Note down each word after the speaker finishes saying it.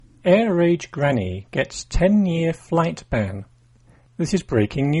Air Rage Granny gets 10-year flight ban. This is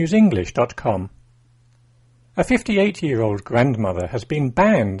breakingnewsenglish.com. A 58-year-old grandmother has been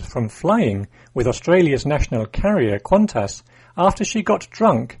banned from flying with Australia's national carrier Qantas after she got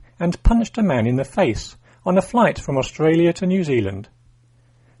drunk and punched a man in the face on a flight from Australia to New Zealand.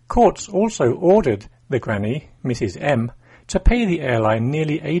 Courts also ordered the granny, Mrs. M, to pay the airline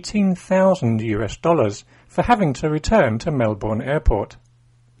nearly $18,000 for having to return to Melbourne Airport.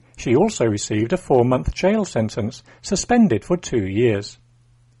 She also received a 4-month jail sentence, suspended for 2 years.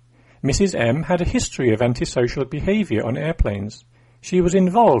 Mrs. M had a history of antisocial behaviour on airplanes. She was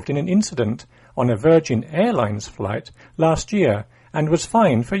involved in an incident on a Virgin Airlines flight last year and was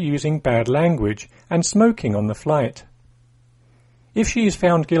fined for using bad language and smoking on the flight. If she is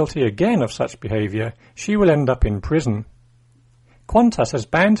found guilty again of such behaviour, she will end up in prison. Qantas has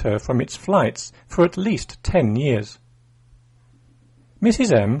banned her from its flights for at least 10 years.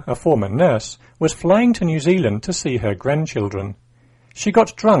 Mrs. M, a former nurse, was flying to New Zealand to see her grandchildren. She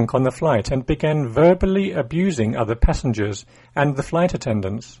got drunk on the flight and began verbally abusing other passengers and the flight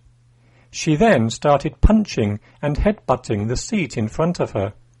attendants. She then started punching and headbutting the seat in front of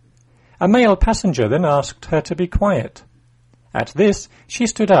her. A male passenger then asked her to be quiet. At this, she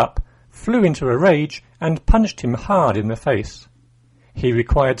stood up, flew into a rage, and punched him hard in the face. He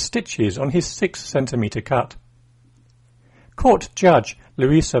required stitches on his 6-centimetre cut. Court Judge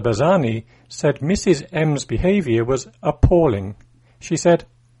Louisa Bazzani said Mrs. M's behaviour was appalling. She said,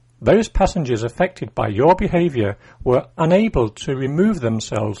 "Those passengers affected by your behaviour were unable to remove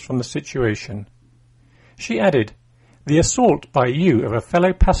themselves from the situation." She added, "The assault by you of a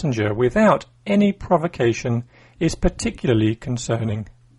fellow passenger without any provocation is particularly concerning."